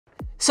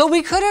So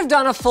we could have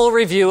done a full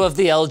review of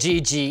the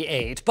LG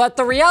G8, but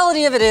the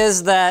reality of it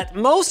is that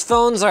most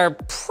phones are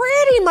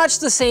pretty much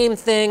the same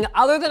thing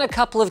other than a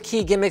couple of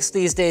key gimmicks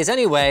these days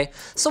anyway,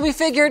 so we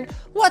figured,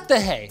 what the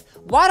hey,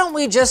 why don't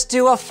we just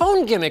do a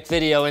phone gimmick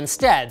video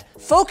instead,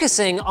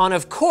 focusing on,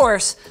 of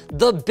course,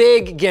 the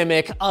big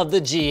gimmick of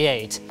the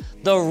G8,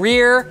 the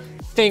rear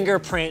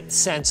fingerprint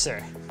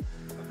sensor.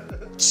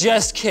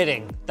 Just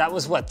kidding, that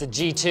was what, the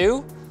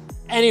G2?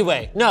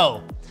 Anyway,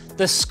 no.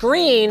 The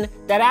screen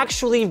that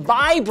actually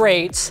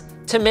vibrates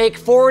to make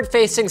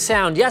forward-facing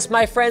sound. Yes,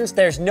 my friends,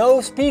 there's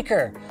no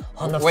speaker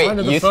on the front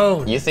of the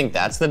phone. You think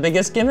that's the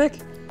biggest gimmick?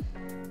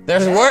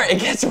 There's more, it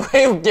gets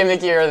way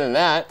gimmickier than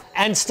that.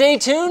 And stay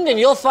tuned and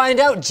you'll find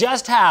out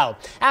just how.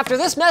 After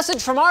this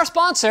message from our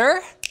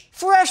sponsor,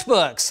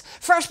 FreshBooks.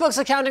 FreshBooks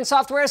accounting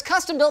software is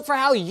custom built for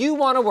how you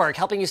want to work,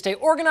 helping you stay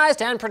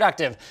organized and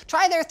productive.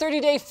 Try their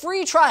 30-day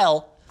free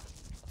trial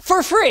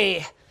for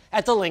free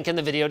at the link in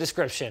the video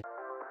description.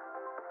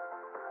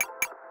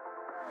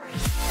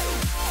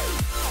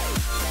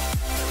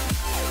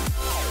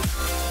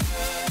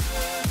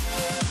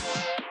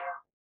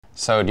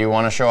 So do you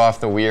want to show off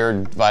the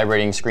weird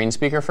vibrating screen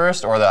speaker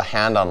first or the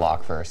hand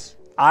unlock first?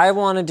 I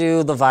want to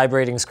do the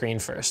vibrating screen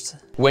first.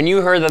 When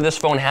you heard that this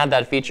phone had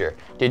that feature,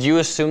 did you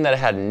assume that it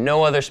had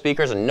no other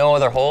speakers and no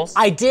other holes?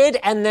 I did,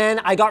 and then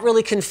I got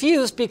really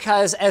confused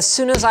because as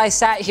soon as I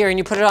sat here and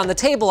you put it on the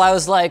table, I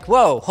was like,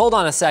 whoa, hold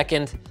on a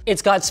second.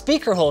 It's got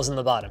speaker holes in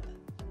the bottom.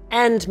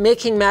 And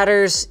making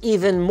matters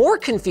even more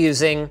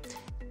confusing,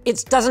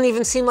 it doesn't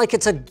even seem like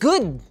it's a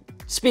good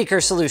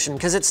speaker solution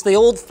because it's the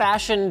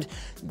old-fashioned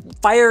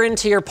fire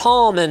into your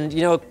palm and,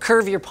 you know,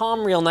 curve your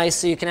palm real nice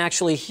so you can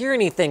actually hear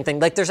anything thing.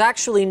 Like, there's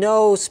actually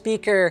no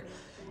speaker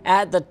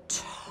at the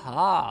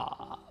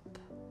top.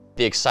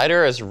 The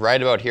exciter is right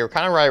about here,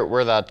 kind of right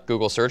where that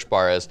Google search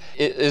bar is.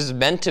 It is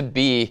meant to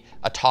be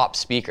a top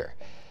speaker,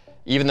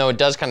 even though it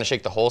does kind of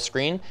shake the whole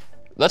screen.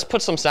 Let's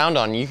put some sound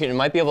on. You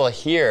might be able to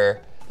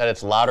hear that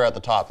it's louder at the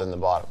top than the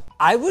bottom.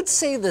 I would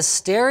say the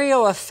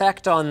stereo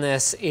effect on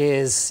this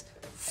is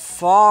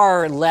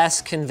far less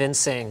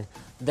convincing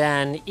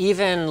than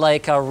even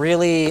like a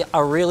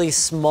really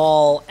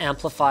small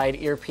amplified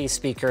earpiece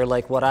speaker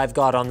like what I've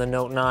got on the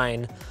Note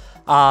 9.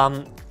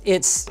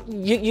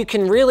 You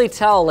can really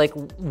tell like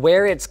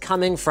where it's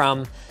coming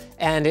from,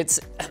 and it's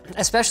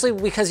especially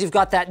because you've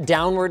got that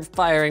downward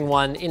firing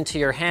one into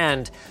your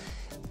hand.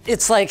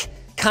 It's like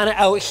kind of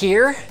out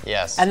here.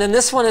 Yes. And then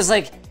this one is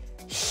like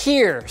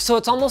here. So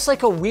it's almost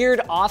like a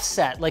weird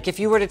offset. Like if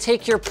you were to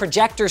take your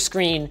projector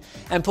screen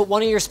and put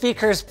one of your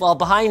speakers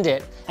behind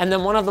it and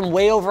then one of them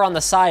way over on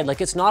the side, like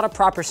it's not a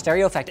proper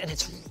stereo effect and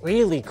it's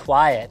really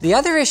quiet. The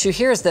other issue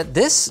here is that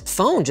this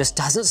phone just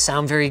doesn't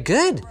sound very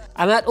good.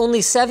 I'm at only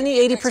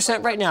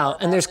 70–80% right now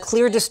and there's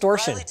clear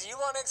distortion. Riley, do you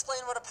want to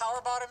explain what a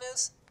power bottom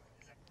is?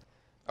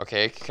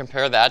 Okay,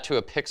 compare that to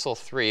a Pixel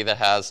 3 that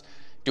has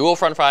dual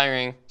front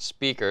firing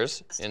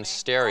speakers in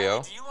stereo.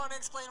 Riley, do you want to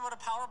explain what a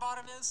power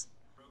bottom is?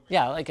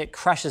 Yeah, like it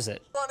crushes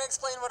it. You want to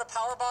explain what a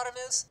power bottom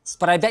is?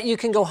 But I bet you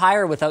can go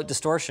higher without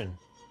distortion.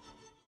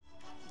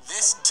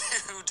 This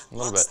dude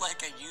looks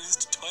like a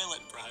used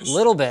toilet brush.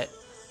 Little bit.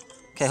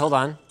 Okay, hold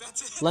on.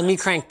 Let me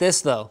crank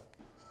this though.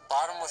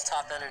 Bottom with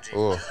top energy.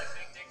 Ooh.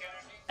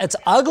 It's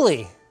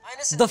ugly.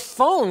 The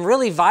phone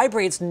really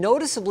vibrates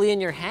noticeably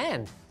in your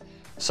hand.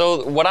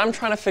 So what I'm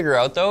trying to figure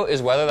out though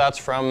is whether that's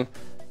from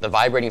the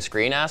vibrating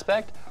screen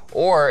aspect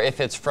or if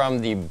it's from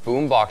the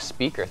boombox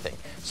speaker thing.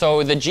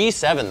 So the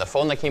G7, the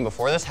phone that came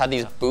before this, had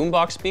these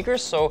boombox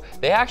speakers, so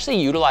they actually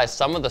utilized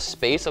some of the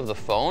space of the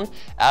phone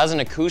as an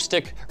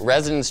acoustic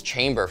resonance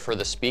chamber for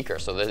the speaker,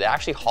 so they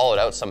actually hollowed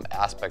out some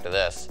aspect of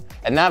this.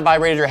 And that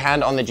vibrated your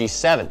hand on the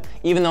G7,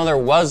 even though there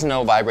was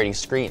no vibrating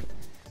screen.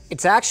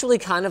 It's actually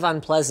kind of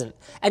unpleasant.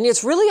 And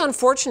it's really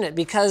unfortunate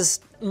because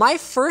my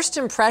first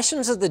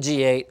impressions of the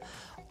G8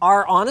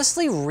 are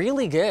honestly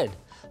really good.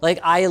 Like,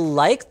 I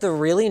like the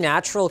really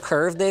natural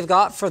curve they've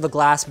got for the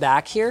glass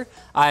back here.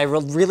 I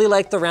really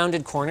like the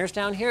rounded corners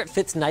down here. It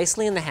fits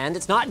nicely in the hand.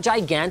 It's not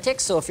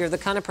gigantic, so if you're the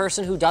kind of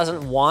person who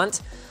doesn't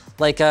want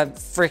like a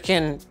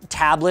freaking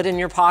tablet in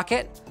your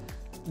pocket,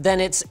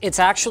 then it's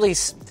actually,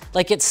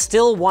 like it's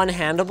still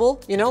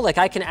one-handable, you know? Like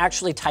I can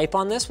actually type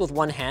on this with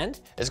one hand.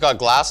 It's got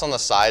glass on the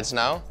sides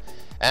now.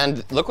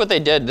 And look what they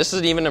did. This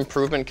is even an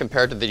improvement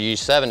compared to the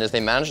G7 is they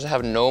managed to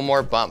have no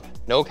more bump,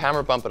 no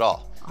camera bump at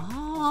all.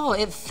 Oh,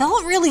 it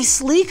felt really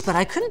sleek, but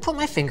I couldn't put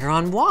my finger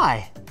on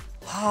why.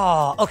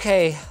 Oh,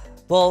 okay.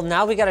 Well,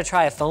 now we gotta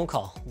try a phone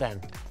call then.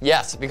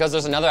 Yes, because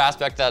there's another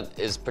aspect that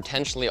is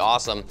potentially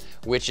awesome,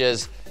 which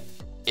is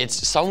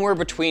it's somewhere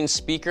between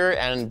speaker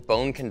and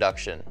bone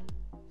conduction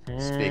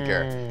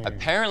speaker.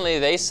 Apparently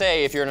they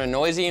say if you're in a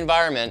noisy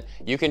environment,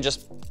 you can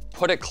just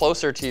put it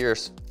closer to your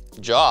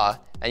jaw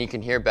and you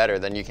can hear better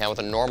than you can with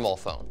a normal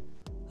phone.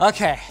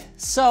 Okay,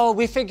 so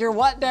we figure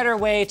what better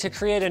way to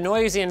create a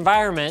noisy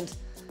environment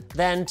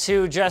than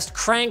to just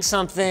crank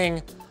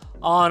something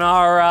on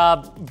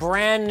our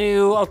brand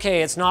new,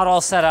 okay, it's not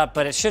all set up,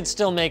 but it should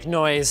still make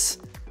noise,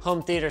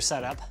 home theater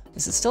setup.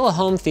 Is it still a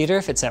home theater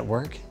if it's at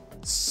work?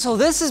 So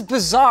this is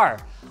bizarre.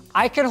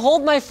 I can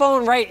hold my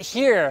phone right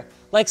here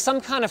like some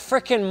kind of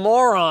frickin'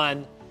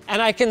 moron,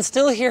 and I can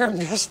still hear him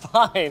just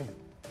fine.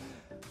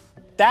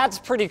 That's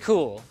pretty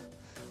cool.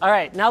 All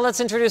right, now let's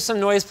introduce some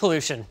noise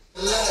pollution.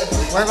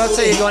 Whereabouts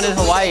are you going in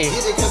Hawaii?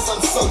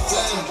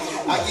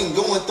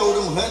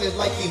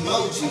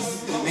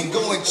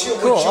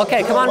 Cool,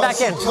 okay, come on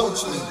back in.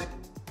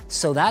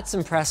 So that's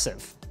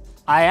impressive.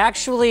 I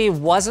actually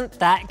wasn't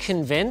that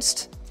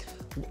convinced.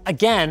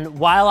 Again,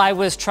 while I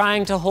was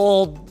trying to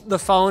hold the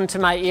phone to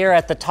my ear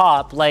at the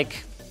top,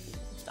 like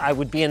I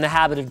would be in the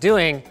habit of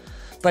doing,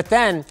 but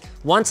then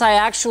once I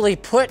actually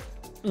put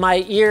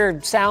my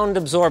ear sound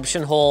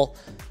absorption hole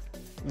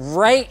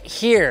right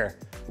here,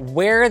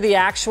 where the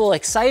actual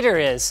exciter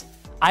is,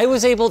 I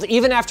was able to,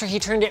 even after he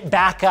turned it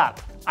back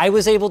up, I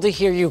was able to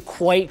hear you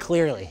quite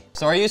clearly.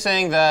 So are you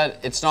saying that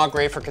it's not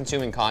great for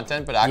consuming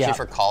content, but actually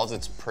for calls,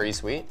 it's pretty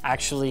sweet?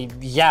 Actually,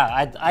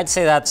 yeah, I'd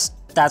say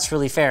that's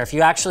really fair. If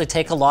you actually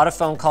take a lot of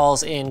phone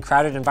calls in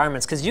crowded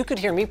environments, because you could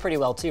hear me pretty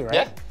well too, right?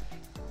 Yeah.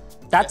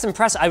 That's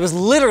impressive. I was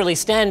literally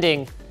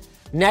standing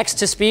next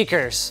to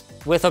speakers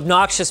with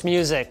obnoxious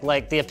music,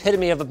 like the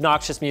epitome of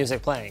obnoxious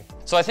music playing.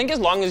 So I think as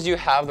long as you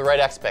have the right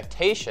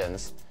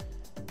expectations,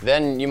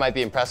 then you might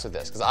be impressed with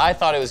this, because I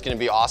thought it was going to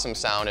be awesome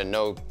sound and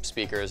no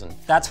speakers. And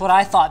that's what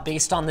I thought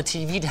based on the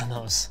TV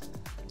demos.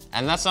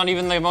 And that's not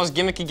even the most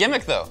gimmicky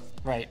gimmick though.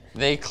 Right.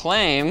 They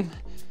claim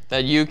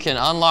that you can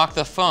unlock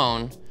the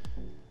phone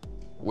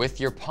with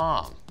your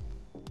palm.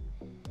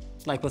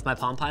 Like with my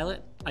Palm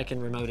Pilot, I can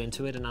remote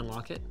into it and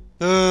unlock it.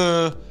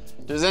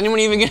 Does anyone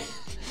even get,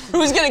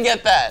 who's gonna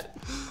get that?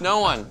 No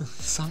one.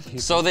 Some people.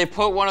 So they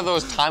put one of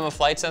those time of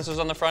flight sensors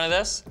on the front of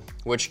this,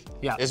 which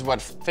is what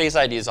Face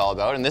ID is all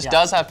about. And this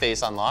does have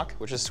face unlock,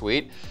 which is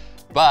sweet.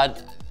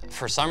 But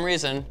for some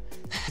reason,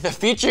 the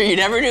feature you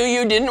never knew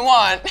you didn't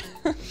want,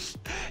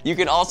 you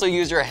can also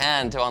use your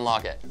hand to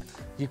unlock it.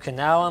 You can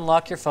now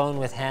unlock your phone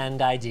with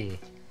Hand ID.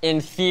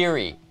 In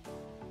theory.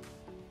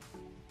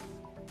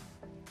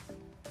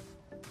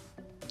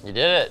 You did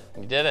it,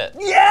 you did it.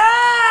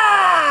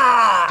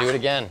 Yeah! Do it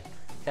again.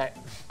 Okay.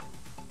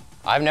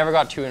 I've never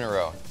got 2 in a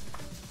row.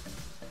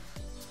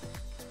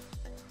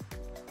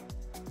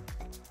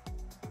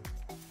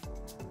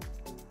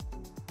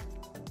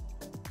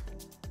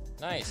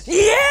 Nice.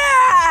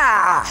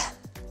 Yeah!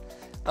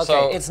 Okay,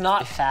 So, it's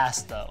not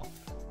fast though.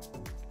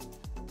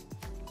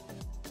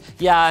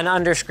 Yeah, an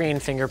under-screen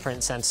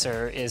fingerprint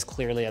sensor is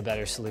clearly a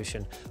better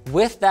solution.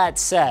 With that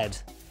said,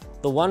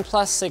 the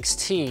OnePlus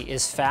 6T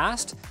is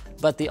fast,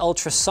 but the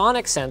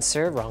ultrasonic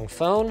sensor, wrong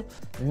phone,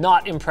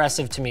 not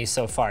impressive to me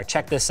so far.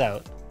 Check this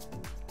out.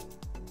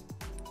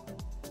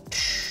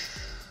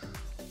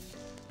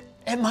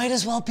 It might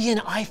as well be an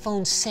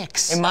iPhone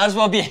 6. It might as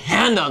well be a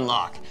hand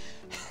unlock.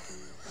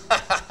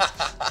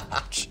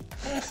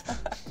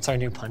 It's our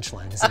new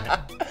punchline, isn't it?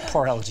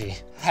 Poor LG.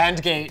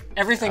 Hand gate.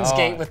 Everything's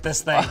gate with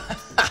this thing.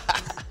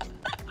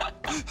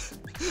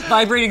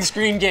 Vibrating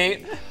screen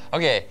gate.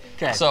 Okay,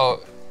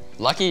 so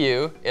lucky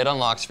you, it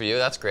unlocks for you,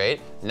 that's great.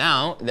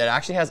 Now, that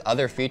actually has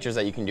other features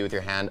that you can do with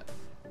your hand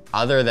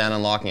other than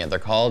unlocking it. They're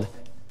called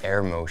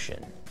air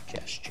motion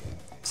gesture.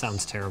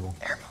 Sounds terrible.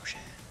 Air motion.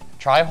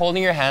 Try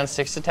holding your hand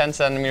 6 to 10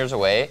 centimeters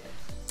away.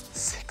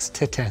 6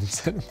 to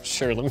 10,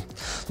 sure,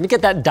 let me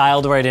get that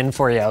dialed right in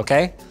for you,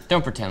 okay?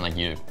 Don't pretend like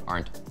you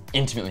aren't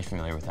intimately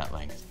familiar with that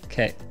length.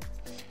 Okay.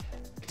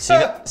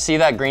 See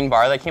that green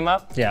bar that came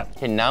up? Yeah.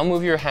 Okay, now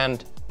move your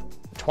hand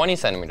 20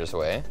 centimeters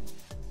away.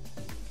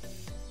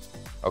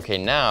 Okay,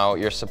 now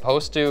you're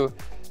supposed to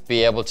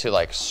be able to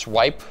like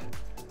swipe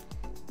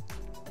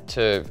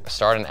to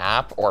start an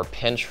app or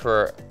pinch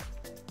for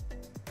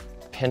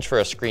a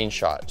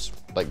screenshot,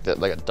 like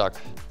a duck.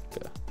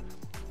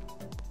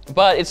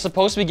 But it's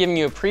supposed to be giving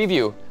you a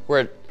preview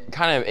where it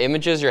kind of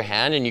images your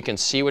hand and you can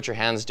see what your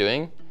hand's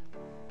doing,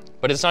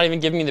 but it's not even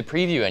giving me the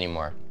preview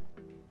anymore.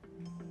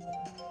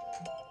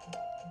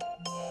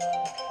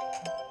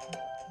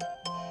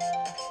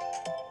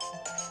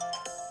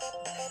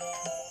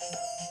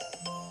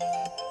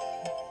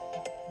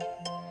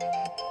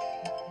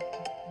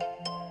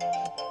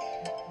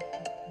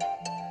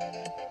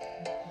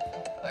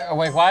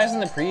 Wait, why isn't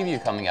the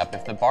preview coming up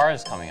if the bar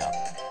is coming up?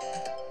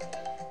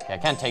 Okay, I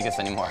can't take this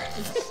anymore.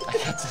 I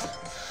can't.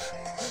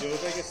 It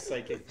was like a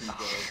psychic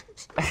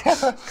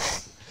ego.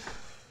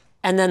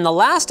 And then the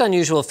last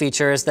unusual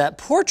feature is that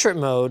portrait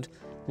mode,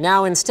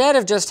 now instead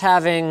of just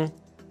having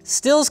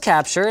stills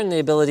capture and the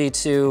ability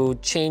to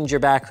change your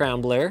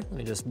background blur, let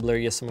me just blur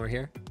you some more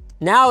here.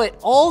 Now it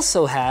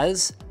also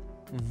has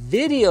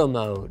video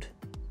mode.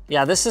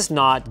 Yeah, this is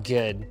not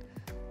good.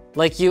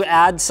 Like you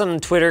add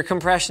some Twitter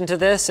compression to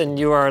this and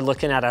you are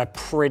looking at a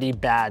pretty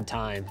bad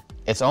time.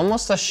 It's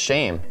almost a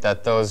shame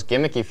that those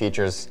gimmicky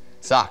features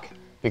suck,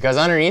 because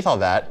underneath all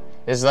that,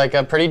 is like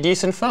a pretty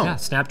decent phone. Yeah,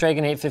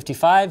 Snapdragon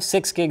 855,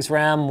 6 gigs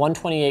RAM,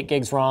 128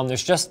 gigs ROM.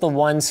 There's just the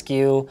one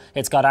SKU.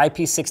 It's got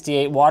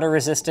IP68 water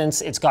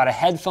resistance. It's got a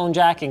headphone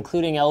jack,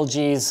 including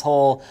LG's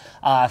whole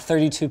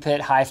 32-bit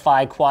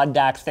hi-fi quad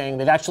DAC thing.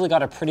 They've actually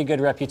got a pretty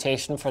good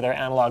reputation for their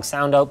analog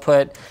sound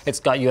output.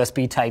 It's got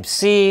USB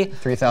Type-C.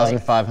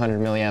 3,500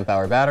 milliamp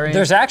hour battery.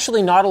 There's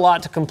actually not a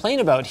lot to complain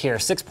about here.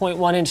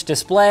 6.1-inch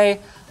display.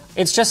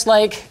 It's just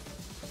like,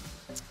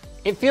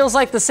 it feels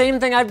like the same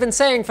thing I've been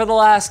saying for the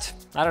last,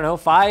 I don't know,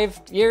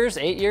 5 years,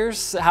 8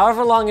 years,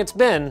 however long it's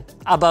been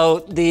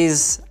about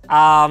these,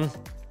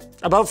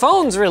 about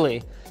phones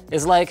really,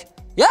 is like,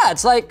 yeah,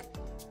 it's like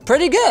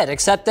pretty good,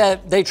 except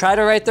that they try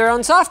to write their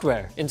own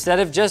software instead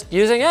of just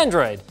using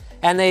Android.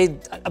 And they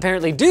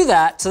apparently do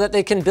that so that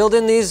they can build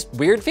in these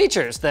weird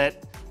features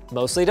that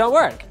mostly don't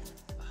work.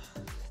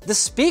 The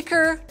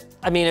speaker,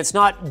 I mean, it's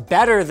not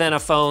better than a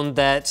phone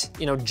that,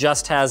 you know,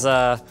 just has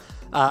a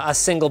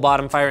single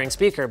bottom firing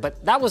speaker,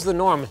 but that was the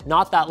norm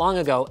not that long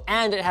ago,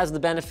 and it has the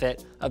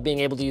benefit of being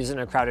able to use it in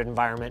a crowded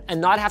environment and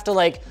not have to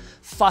like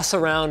fuss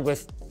around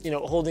with, you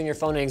know, holding your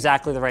phone in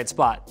exactly the right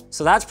spot.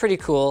 So that's pretty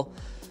cool.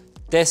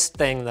 This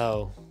thing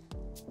though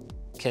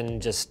can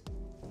just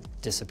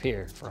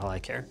disappear for all I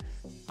care.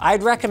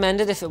 I'd recommend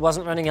it if it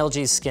wasn't running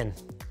LG's skin.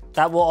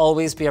 That will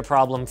always be a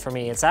problem for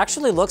me. It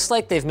actually looks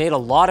like they've made a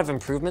lot of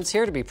improvements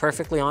here, to be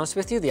perfectly honest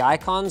with you. The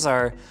icons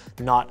are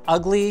not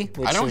ugly,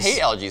 which I don't hate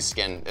LG's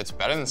skin. It's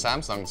better than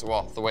Samsung's,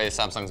 well, the way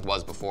Samsung's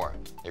was before.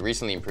 They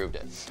recently improved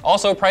it.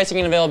 Also, pricing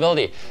and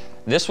availability.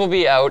 This will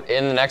be out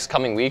in the next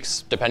coming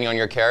weeks, depending on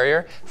your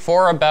carrier,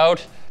 for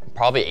about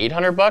probably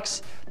 800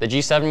 bucks. The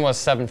G7 was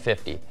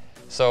 750.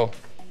 So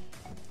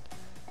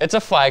it's a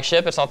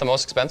flagship. It's not the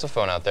most expensive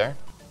phone out there.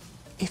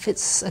 If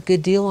it's a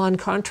good deal on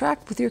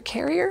contract with your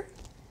carrier.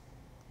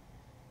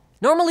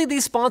 Normally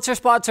these sponsor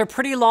spots are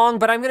pretty long,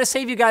 but I'm gonna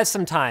save you guys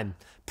some time.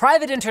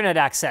 Private internet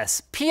access,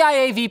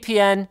 PIA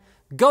VPN,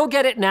 go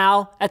get it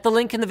now at the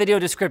link in the video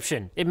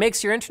description. It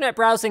makes your internet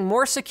browsing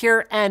more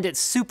secure and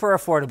it's super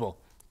affordable.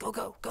 Go,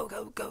 go, go,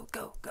 go, go,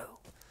 go, go.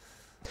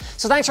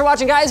 So thanks for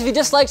watching, guys. If you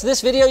disliked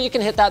this video, you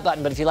can hit that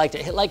button, but if you liked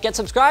it, hit like, get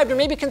subscribed, or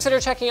maybe consider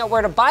checking out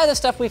where to buy the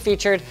stuff we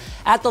featured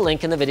at the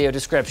link in the video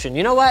description.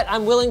 You know what?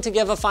 I'm willing to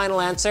give a final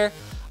answer.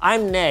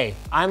 I'm nay.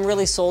 I'm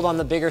really sold on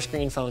the bigger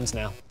screen phones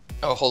now.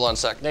 Oh, hold on a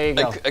sec. There you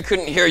go. I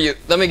couldn't hear you.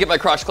 Let me get my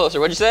crotch closer.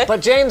 What'd you say?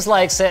 But James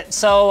likes it.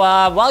 So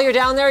while you're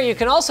down there, you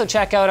can also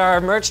check out our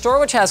merch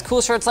store, which has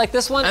cool shirts like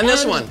this one. And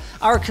this one.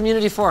 Our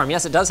community forum.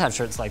 Yes, it does have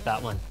shirts like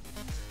that one.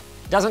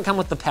 Doesn't come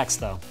with the pecs,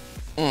 though.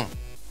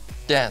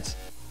 Dance.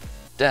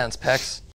 Dance, pecs.